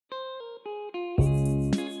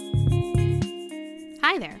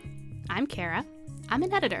Hi there, I'm Kara. I'm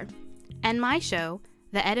an editor, and my show,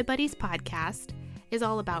 the EditBuddies podcast, is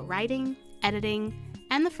all about writing, editing,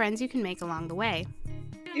 and the friends you can make along the way.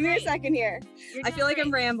 Give me a second here. I feel like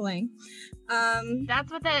I'm rambling.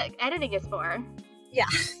 That's what the editing is for. Yeah.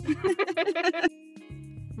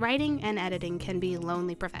 Writing and editing can be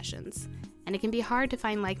lonely professions, and it can be hard to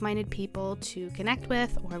find like-minded people to connect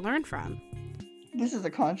with or learn from. This is a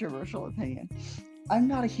controversial opinion. I'm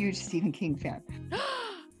not a huge Stephen King fan.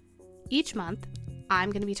 Each month,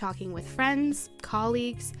 I'm going to be talking with friends,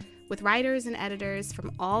 colleagues, with writers and editors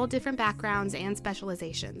from all different backgrounds and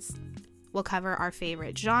specializations. We'll cover our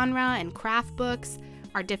favorite genre and craft books,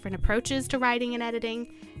 our different approaches to writing and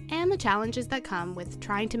editing, and the challenges that come with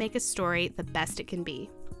trying to make a story the best it can be.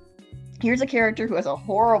 Here's a character who has a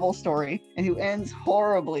horrible story and who ends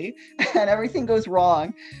horribly and everything goes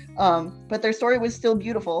wrong, but their story was still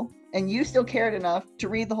beautiful and you still cared enough to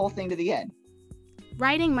read the whole thing to the end.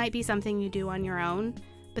 Writing might be something you do on your own,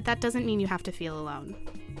 but that doesn't mean you have to feel alone.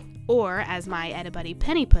 Or, as my EditBuddy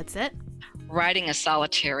Penny puts it, writing is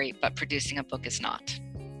solitary, but producing a book is not.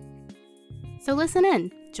 So listen in,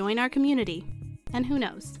 join our community, and who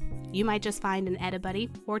knows, you might just find an EditBuddy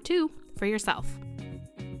or two for yourself.